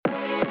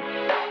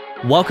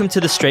Welcome to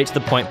the Straight to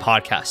the Point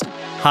podcast.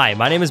 Hi,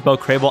 my name is Bo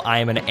Crable. I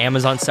am an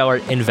Amazon seller,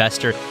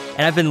 investor,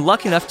 and I've been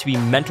lucky enough to be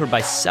mentored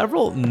by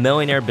several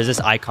millionaire business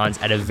icons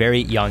at a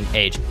very young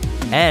age,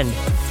 and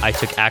I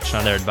took action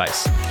on their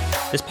advice.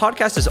 This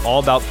podcast is all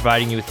about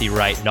providing you with the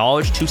right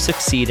knowledge to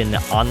succeed in the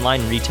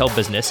online retail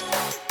business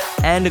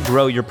and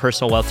grow your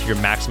personal wealth to your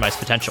maximized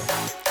potential.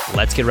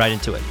 Let's get right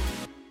into it.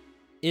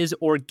 Is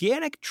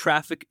organic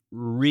traffic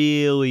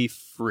really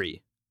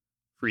free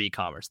for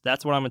e-commerce?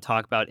 That's what I'm going to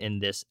talk about in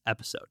this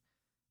episode.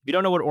 If you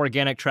don't know what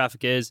organic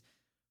traffic is,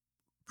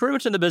 pretty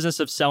much in the business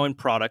of selling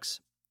products,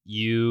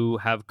 you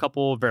have a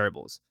couple of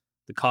variables.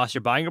 The cost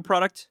you're buying your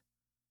product,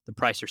 the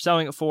price you're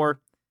selling it for,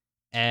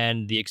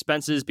 and the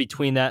expenses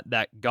between that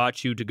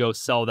got you to go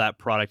sell that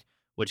product,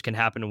 which can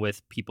happen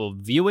with people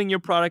viewing your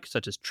product,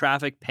 such as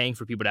traffic, paying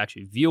for people to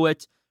actually view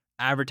it,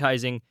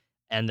 advertising,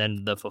 and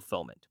then the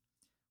fulfillment.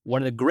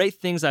 One of the great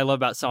things I love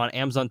about selling on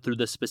Amazon through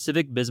the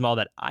specific biz model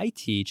that I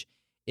teach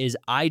is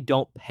I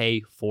don't pay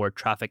for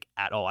traffic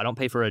at all. I don't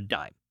pay for a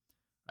dime.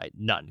 Right?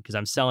 None, because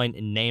I'm selling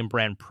name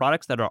brand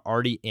products that are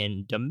already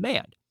in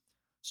demand.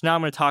 So now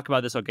I'm going to talk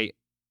about this. Okay,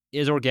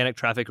 is organic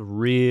traffic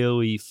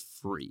really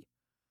free?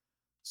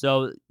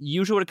 So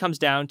usually what it comes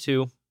down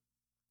to,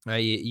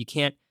 you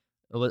can't,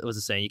 what was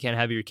it saying? You can't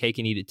have your cake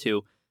and eat it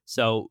too.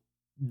 So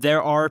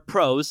there are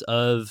pros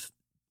of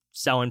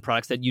selling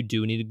products that you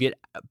do need to get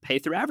pay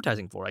through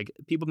advertising for. Like,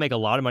 people make a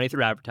lot of money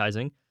through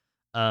advertising.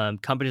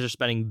 Companies are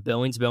spending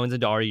billions of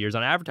dollars a year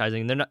on advertising.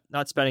 And they're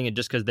not spending it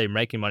just because they're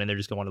making money and they're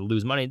just going to want to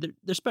lose money.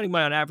 They're spending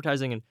money on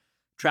advertising and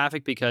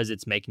traffic because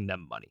it's making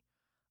them money.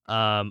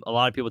 A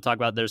lot of people talk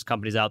about there's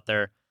companies out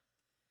there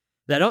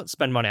that don't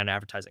spend money on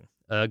advertising.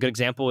 A good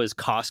example is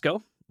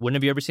Costco. When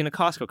have you ever seen a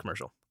Costco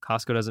commercial?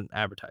 Costco doesn't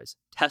advertise.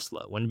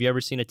 Tesla. When have you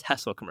ever seen a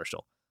Tesla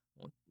commercial?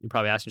 Well, you're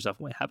probably asking yourself,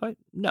 wait, have I?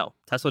 No,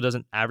 Tesla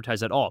doesn't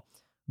advertise at all.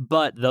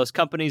 But those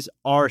companies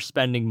are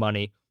spending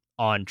money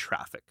on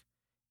traffic.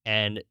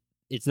 And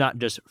it's not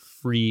just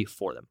free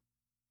for them.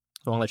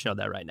 So I want to let you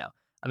know that right now.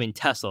 I mean,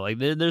 Tesla,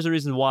 there's a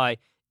reason why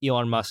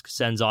Elon Musk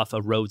sends off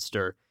a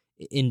roadster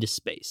into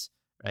space,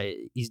 right?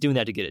 He's doing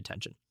that to get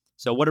attention.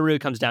 So what it really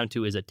comes down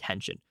to is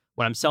attention.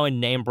 When I'm selling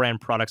name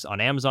brand products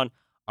on Amazon,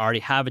 I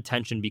already have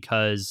attention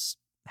because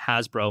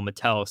Hasbro,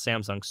 Mattel,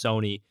 Samsung,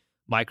 Sony,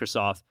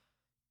 Microsoft,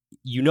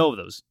 you know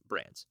those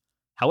brands.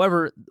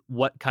 However,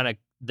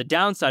 the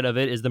downside of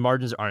it is the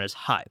margins aren't as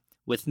high.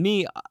 With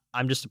me,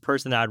 I'm just a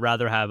person that I'd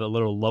rather have a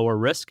little lower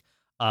risk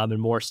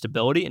and more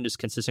stability and just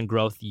consistent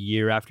growth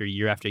year after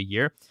year after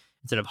year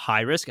instead of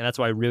high risk. And that's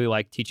why I really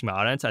like teaching my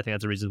audience. I think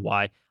that's the reason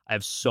why I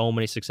have so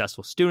many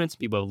successful students.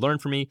 People have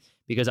learned from me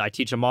because I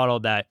teach a model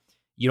that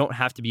you don't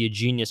have to be a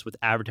genius with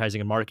advertising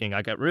and marketing.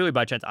 Really,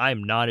 by chance, I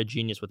am not a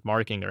genius with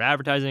marketing or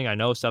advertising. I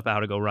know stuff about how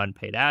to go run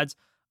paid ads,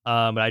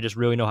 but I just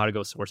really know how to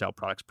go source out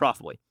products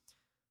profitably.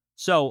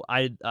 So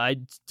I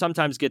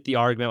sometimes get the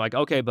argument like,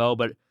 okay, Bo,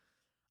 but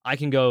I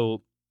can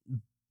go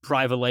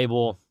private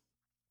label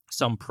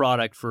some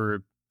product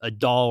for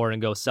 $1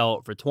 and go sell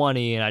it for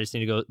 20, and I just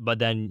need to go, but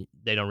then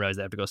they don't realize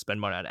they have to go spend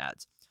money on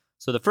ads.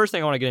 So the first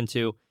thing I want to get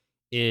into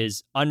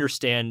is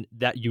understand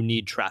that you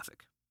need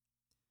traffic.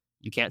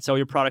 You can't sell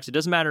your products. It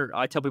doesn't matter.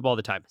 I tell people all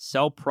the time,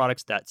 sell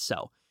products that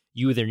sell.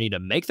 You either need to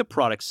make the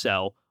product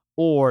sell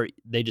or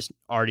they just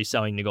already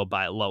selling to go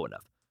buy it low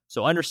enough.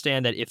 So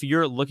understand that if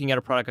you're looking at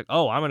a product like,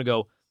 oh, I'm going to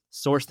go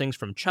source things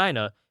from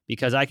China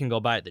because I can go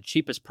buy it at the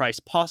cheapest price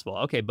possible.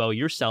 Okay, Bo,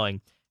 you're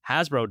selling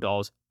Hasbro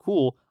dolls.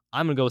 Cool.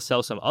 I'm going to go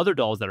sell some other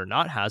dolls that are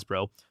not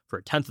Hasbro for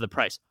a tenth of the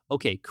price.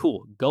 Okay,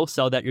 cool. Go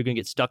sell that. You're going to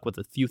get stuck with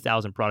a few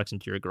thousand products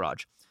into your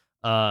garage.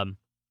 I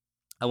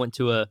went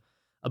to a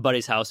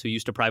buddy's house who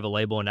used to private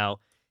label, and now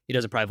he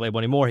doesn't private label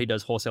anymore. He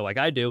does wholesale like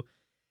I do.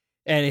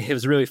 And it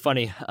was really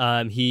funny.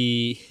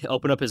 He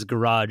opened up his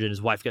garage, and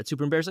his wife got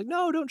super embarrassed. Like,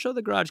 no, don't show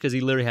the garage, because he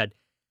literally had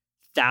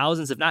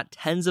thousands, if not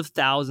tens of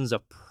thousands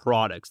of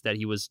products that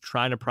he was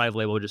trying to private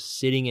label just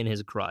sitting in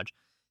his garage.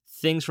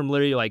 Things from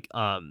literally like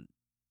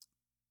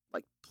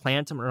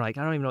Plantum, or I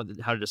don't even know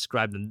how to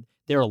describe them.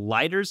 They were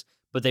lighters,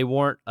 but they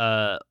weren't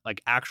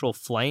like actual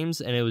flames,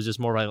 and it was just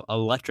more like an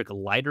electric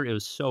lighter. It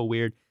was so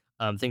weird.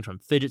 Things from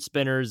fidget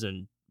spinners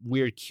and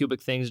weird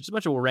cubic things, just a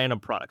bunch of random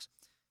products.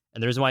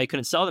 And the reason why he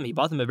couldn't sell them, he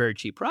bought them at a very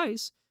cheap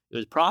price. It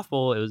was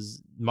profitable. It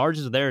was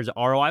margins were there. His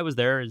ROI was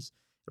there. His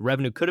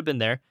revenue could have been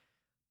there,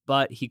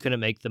 but he couldn't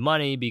make the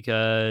money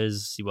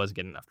because he wasn't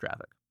getting enough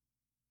traffic.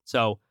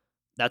 So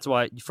that's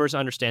why you first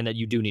understand that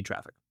you do need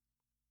traffic.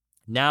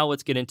 Now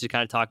let's get into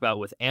kind of talk about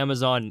with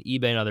Amazon and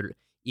eBay and other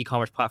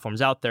e-commerce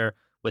platforms out there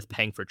with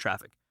paying for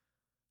traffic.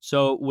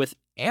 So with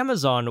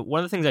Amazon,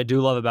 one of the things I do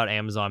love about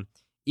Amazon,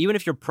 even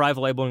if you're private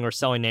labeling or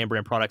selling name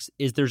brand products,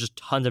 is there's just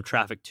tons of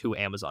traffic to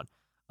Amazon.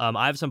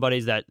 I have some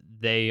buddies that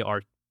they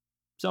are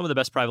some of the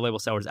best private label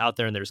sellers out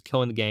there, and they're just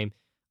killing the game,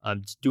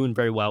 just doing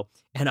very well.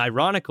 And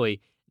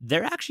ironically,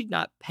 they're actually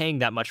not paying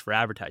that much for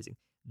advertising.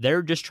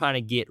 They're just trying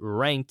to get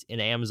ranked in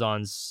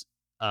Amazon's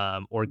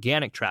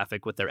organic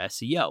traffic with their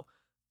SEO.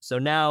 So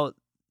now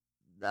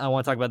I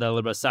want to talk about that a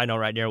little bit of a side note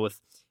right here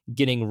with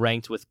getting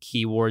ranked with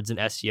keywords and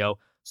SEO.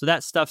 So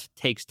that stuff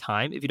takes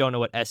time. If you don't know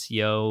what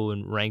SEO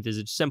and ranked is,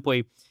 it's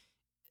simply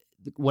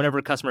whenever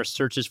a customer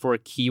searches for a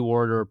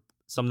keyword or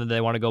something that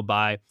they want to go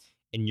buy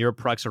and your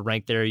products are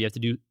ranked there, you have to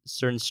do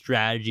certain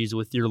strategies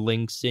with your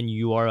links and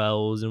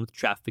URLs and with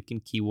traffic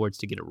and keywords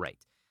to get it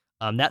ranked.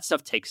 That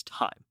stuff takes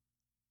time.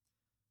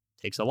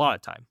 Takes a lot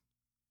of time.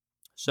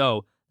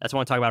 So that's what I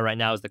want to talk about right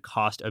now is the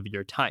cost of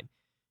your time.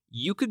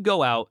 You could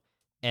go out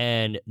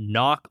and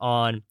knock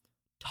on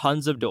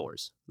tons of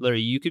doors.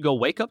 Literally, you could go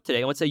wake up today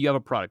and let's say you have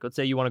a product. Let's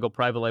say you want to go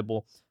private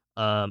label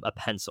a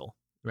pencil,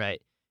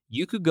 right?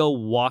 You could go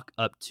walk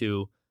up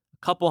to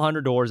a couple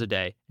hundred doors a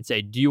day and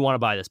say, do you want to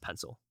buy this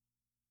pencil?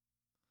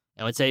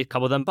 And let's say a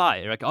couple of them buy.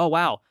 You're like, oh,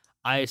 wow,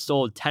 I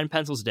sold 10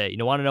 pencils a day.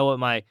 You want to know what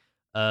my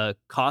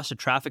cost of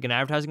traffic and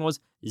advertising was?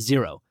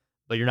 0.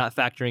 But you're not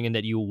factoring in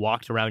that you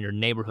walked around your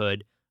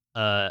neighborhood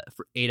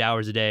for 8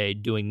 hours a day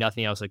doing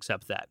nothing else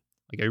except that.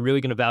 Like, are you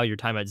really going to value your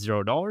time at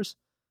 $0?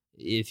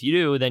 If you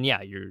do, then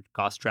yeah, your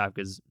cost of traffic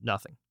is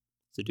nothing.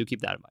 So do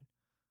keep that in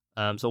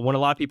mind. So when a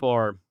lot of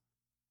people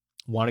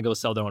want to go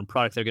sell their own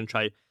product, they're going to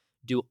try to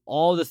do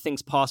all the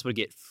things possible to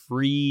get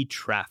free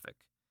traffic.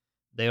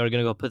 They are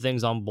going to go put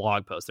things on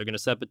blog posts. They're going to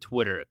set up a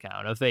Twitter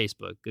account, a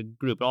Facebook, a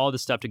group, all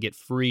this stuff to get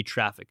free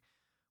traffic,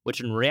 which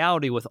in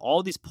reality, with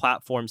all these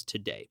platforms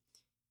today,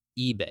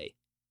 eBay,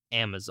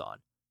 Amazon,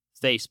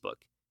 Facebook,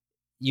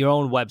 your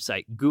own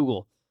website,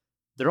 Google,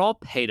 they're all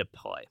pay to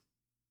play.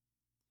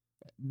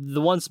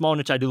 The one small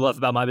niche I do love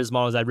about my business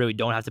model is I really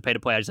don't have to pay to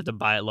play. I just have to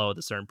buy it low at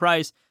a certain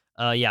price.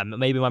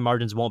 Maybe my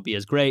margins won't be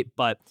as great,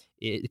 but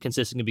it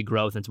consistently going to be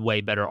growth and it's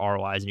way better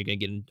ROIs and you're going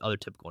to get in other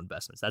typical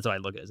investments. That's what I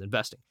look at as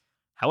investing.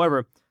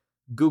 However,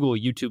 Google,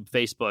 YouTube,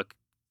 Facebook,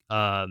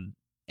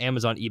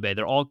 Amazon, eBay,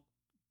 they're all,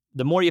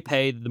 the more you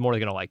pay, the more they're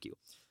going to like you.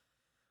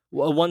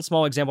 Well, one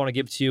small example I want to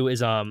give to you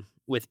is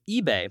with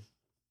eBay,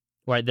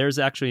 right? There's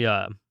actually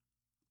a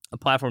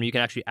platform you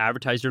can actually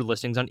advertise your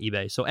listings on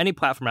eBay. So any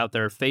platform out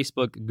there,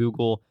 Facebook,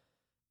 Google,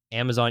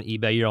 Amazon,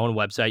 eBay, your own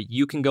website,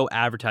 you can go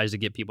advertise to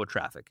get people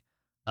traffic.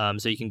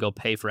 So you can go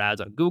pay for ads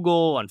on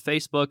Google, on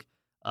Facebook.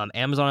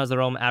 Amazon has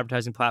their own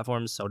advertising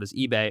platforms, so does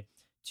eBay,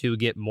 to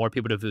get more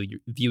people to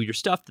view your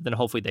stuff that then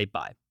hopefully they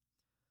buy.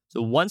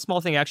 So one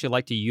small thing I actually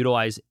like to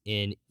utilize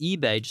in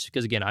eBay, just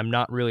because, again, I'm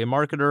not really a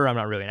marketer, I'm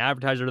not really an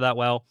advertiser that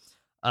well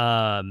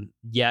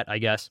yet, I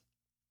guess,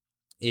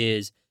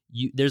 is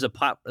there's a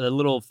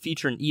little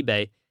feature in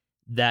eBay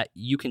that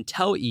you can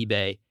tell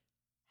eBay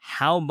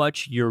how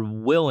much you're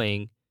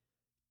willing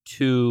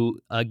to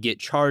get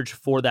charged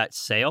for that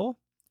sale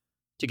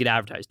to get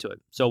advertised to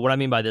it. So what I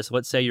mean by this,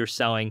 let's say you're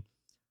selling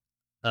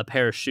a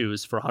pair of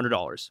shoes for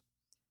 $100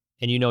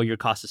 and you know your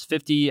cost is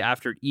 $50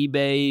 after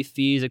eBay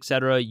fees,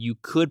 etc. You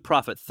could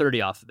profit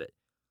 $30 off of it.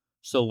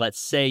 So let's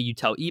say you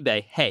tell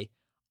eBay, hey,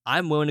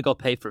 I'm willing to go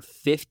pay for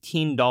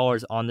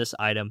 $15 on this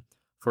item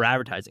for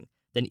advertising.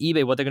 Then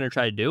eBay, what they're going to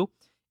try to do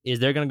is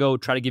they're going to go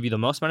try to give you the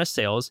most amount of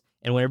sales,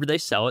 and whenever they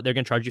sell it, they're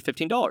going to charge you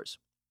 $15.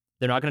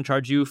 They're not going to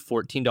charge you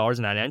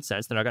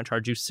 $14.99. They're not going to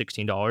charge you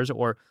 $16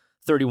 or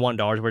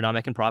 $31. We're not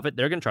making profit.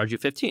 They're going to charge you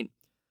 $15.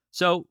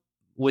 So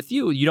with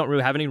you don't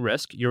really have any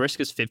risk. Your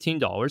risk is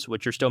 $15,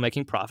 which you're still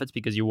making profits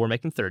because you were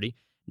making $30.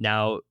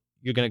 Now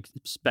you're going to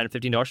spend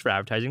 $15 for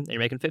advertising, and you're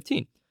making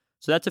 $15.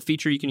 So that's a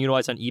feature you can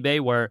utilize on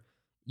eBay where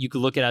you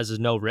could look at it as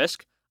no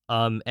risk,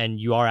 and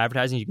you are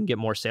advertising, you can get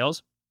more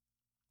sales.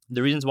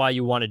 The reasons why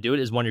you want to do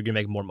it is one, you're going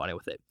to make more money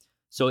with it.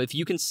 So if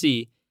you can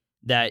see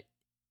that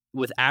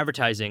with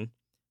advertising,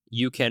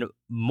 you can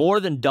more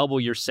than double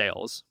your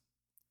sales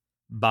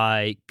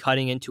by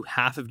cutting into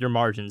half of your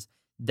margins,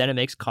 then it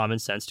makes common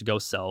sense to go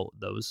sell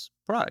those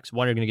products.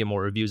 One, you're going to get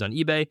more reviews on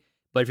eBay,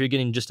 but if you're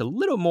getting just a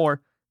little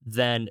more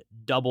than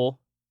double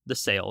the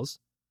sales,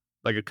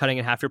 but you're cutting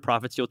in half your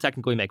profits, you'll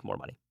technically make more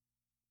money.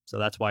 So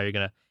that's why you're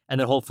going to,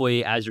 and then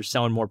hopefully as you're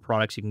selling more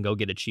products, you can go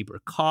get a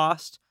cheaper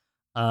cost.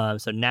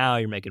 So now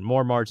you're making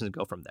more margins and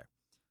go from there.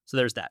 So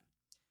there's that.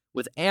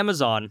 With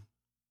Amazon,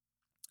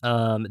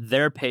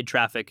 their paid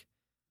traffic,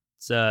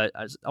 I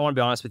want to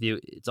be honest with you,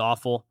 it's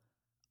awful.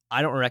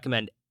 I don't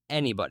recommend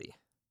anybody,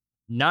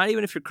 not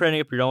even if you're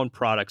creating up your own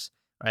products,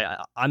 right?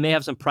 I may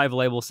have some private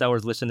label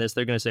sellers listen to this.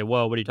 They're going to say,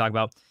 whoa, what are you talking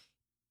about?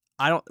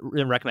 I don't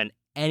really recommend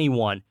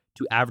anyone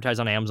to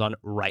advertise on Amazon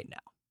right now,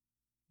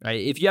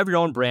 right? If you have your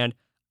own brand,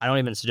 I don't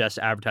even suggest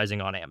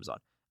advertising on Amazon.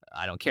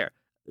 I don't care.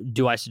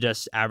 Do I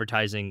suggest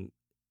advertising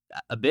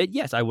a bit?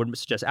 Yes, I would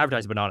suggest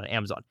advertising, but not on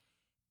Amazon.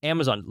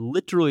 Amazon,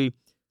 literally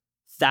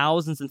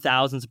thousands and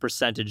thousands of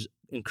percentage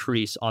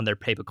increase on their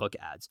pay-per-click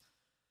ads.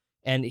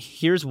 And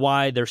here's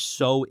why they're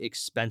so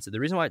expensive. The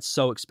reason why it's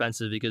so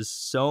expensive is because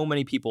so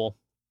many people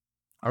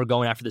are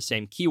going after the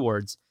same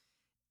keywords.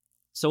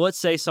 So let's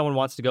say someone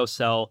wants to go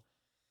sell,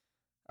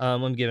 let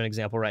me give an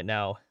example right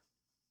now.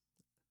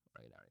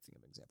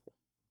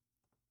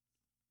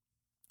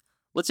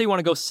 Let's say you want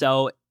to go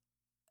sell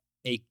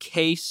a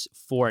case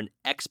for an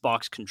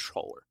Xbox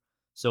controller.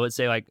 So let's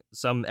say like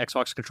some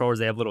Xbox controllers,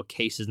 they have little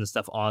cases and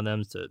stuff on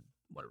them to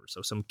whatever.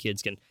 So some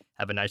kids can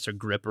have a nicer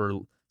grip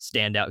or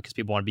stand out because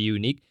people want to be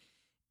unique.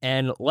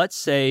 And let's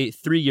say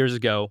 3 years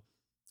ago,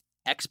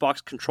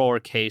 Xbox controller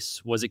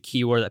case was a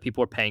keyword that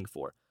people were paying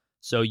for.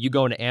 So you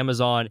go into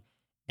Amazon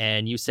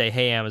and you say,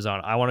 hey,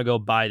 Amazon, I want to go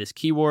buy this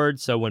keyword.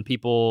 So when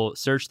people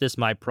search this,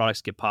 my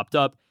products get popped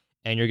up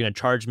and you're going to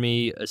charge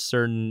me a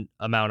certain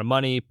amount of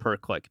money per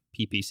click,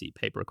 PPC,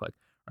 pay per click,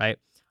 right?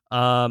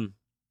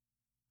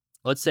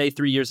 Let's say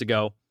 3 years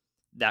ago,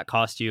 that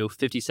cost you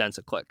 50 cents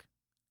a click.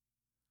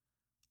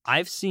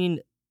 I've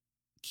seen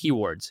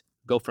keywords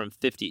go from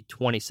 50,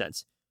 20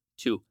 cents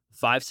to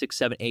 $5,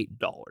 $6, $7,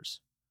 $8.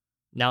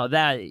 Now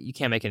that you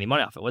can't make any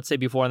money off it. Let's say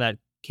before in that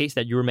case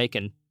that you were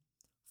making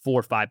 $4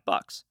 or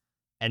 $5,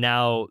 and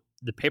now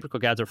the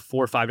pay-per-click ads are $4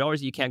 or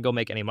 $5. You can't go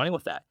make any money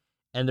with that.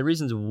 And the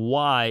reasons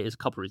why is a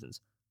couple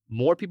reasons.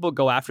 More people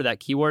go after that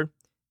keyword, it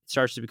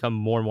starts to become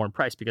more and more in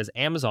price because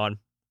Amazon,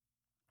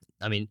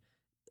 I mean,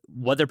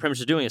 what they're pretty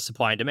much doing is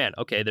supply and demand.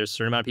 Okay, there's a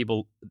certain amount of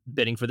people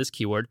bidding for this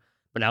keyword,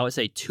 but now let's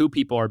say 2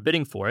 people are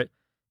bidding for it,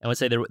 and let's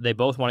say they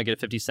both want to get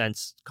a 50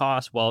 cents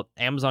cost. Well,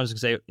 Amazon's going to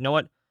say, you know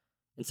what?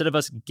 Instead of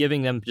us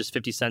giving them just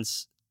 50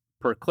 cents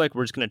per click,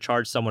 we're just going to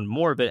charge someone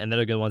more of it, and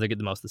they're going to want to get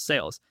the most of the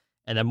sales.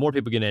 And then more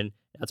people get in,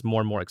 that's more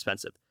and more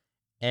expensive.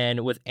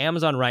 And with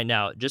Amazon right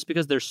now, just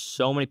because there's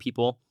so many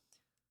people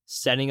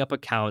setting up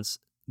accounts,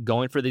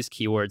 going for these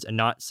keywords, and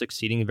not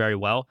succeeding very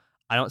well,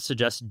 I don't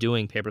suggest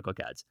doing pay-per-click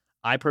ads.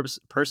 I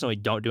personally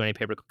don't do any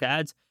pay-per-click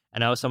ads,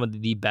 and I know some of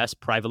the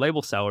best private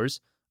label sellers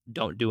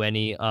don't do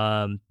any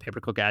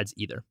pay-per-click ads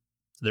either.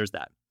 So there's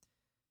that.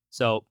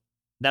 So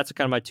that's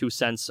kind of my 2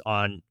 cents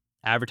on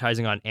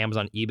advertising on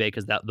Amazon, eBay,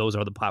 because those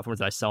are the platforms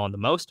that I sell on the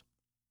most.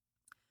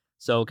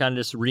 So kind of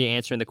just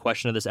re-answering the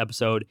question of this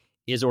episode,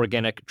 is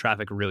organic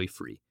traffic really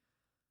free?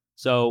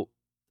 So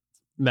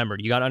remember,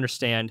 you got to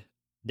understand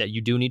that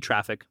you do need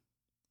traffic.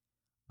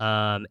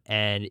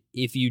 And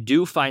if you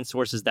do find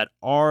sources that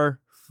are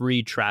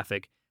free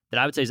traffic, that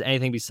I would say is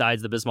anything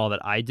besides the business model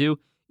that I do,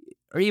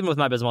 or even with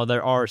my business model,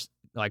 there are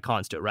like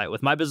cons to it, right?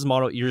 With my business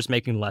model, you're just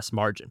making less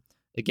margin.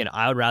 Again,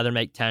 I would rather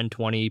make 10,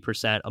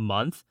 20% a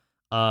month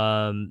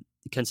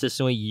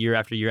consistently year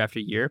after year after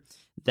year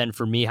than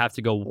for me have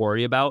to go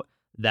worry about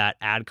that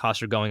ad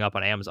costs are going up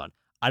on Amazon.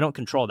 I don't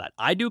control that.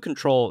 I do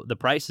control the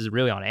prices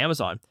really on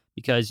Amazon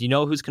because you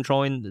know who's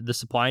controlling the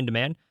supply and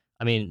demand?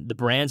 I mean, the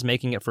brand's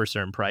making it for a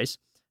certain price.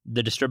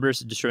 The distributor's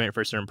distributing it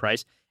for a certain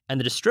price. And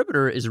the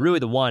distributor is really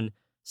the one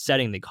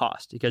setting the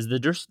cost because the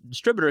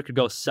distributor could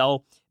go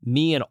sell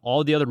me and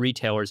all the other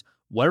retailers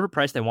whatever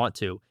price they want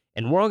to,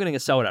 and we're all going to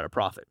sell it at a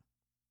profit,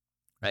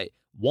 right?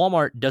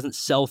 Walmart doesn't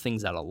sell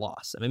things at a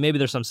loss. I mean, maybe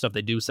there's some stuff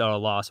they do sell at a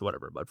loss or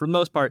whatever, but for the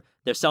most part,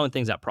 they're selling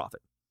things at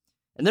profit.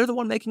 And they're the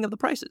one making up the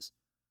prices.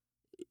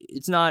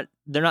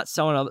 They're not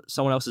selling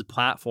someone else's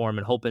platform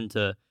and hoping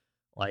to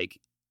like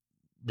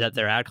that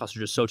their ad costs are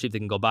just so cheap they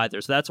can go buy it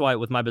there. So that's why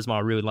with my business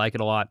model, I really like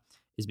it a lot,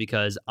 is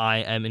because I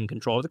am in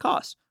control of the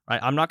cost, right?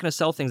 I'm not going to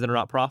sell things that are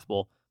not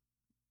profitable.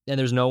 And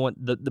there's no one,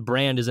 the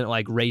brand isn't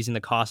like raising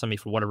the cost on me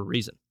for whatever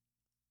reason.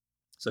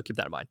 So keep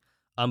that in mind.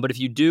 But if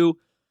you do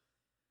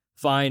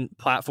find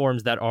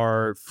platforms that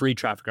are free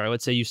traffic, right?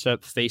 Let's say you set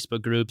up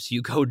Facebook groups,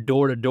 you go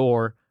door to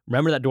door.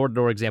 Remember that door to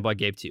door example I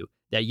gave to you?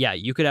 That, yeah,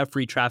 you could have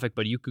free traffic,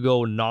 but you could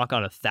go knock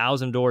on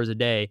 1,000 doors a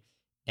day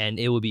and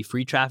it would be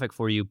free traffic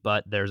for you,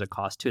 but there's a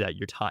cost to that,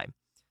 your time.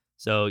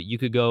 So you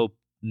could go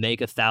make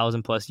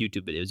 1,000 plus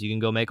YouTube videos. You can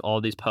go make all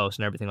these posts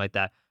and everything like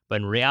that. But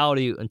in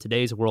reality, in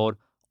today's world,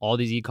 all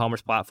these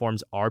e-commerce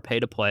platforms are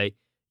pay to play.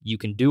 You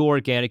can do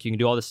organic, you can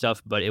do all this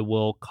stuff, but it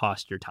will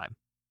cost your time.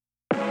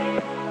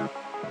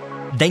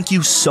 Thank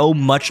you so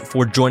much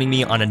for joining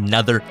me on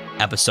another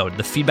episode.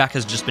 The feedback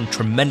has just been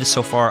tremendous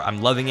so far.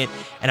 I'm loving it.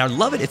 And I'd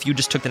love it if you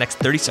just took the next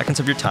 30 seconds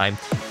of your time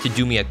to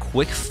do me a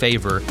quick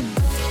favor.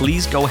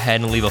 Please go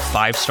ahead and leave a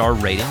 5-star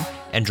rating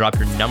and drop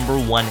your number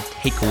one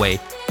takeaway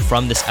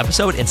from this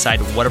episode inside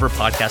whatever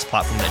podcast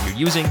platform that you're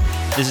using.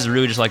 This is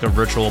really just like a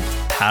virtual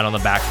pat on the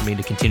back for me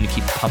to continue to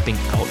keep pumping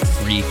out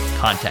free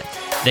content.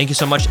 Thank you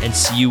so much and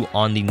see you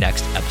on the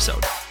next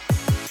episode.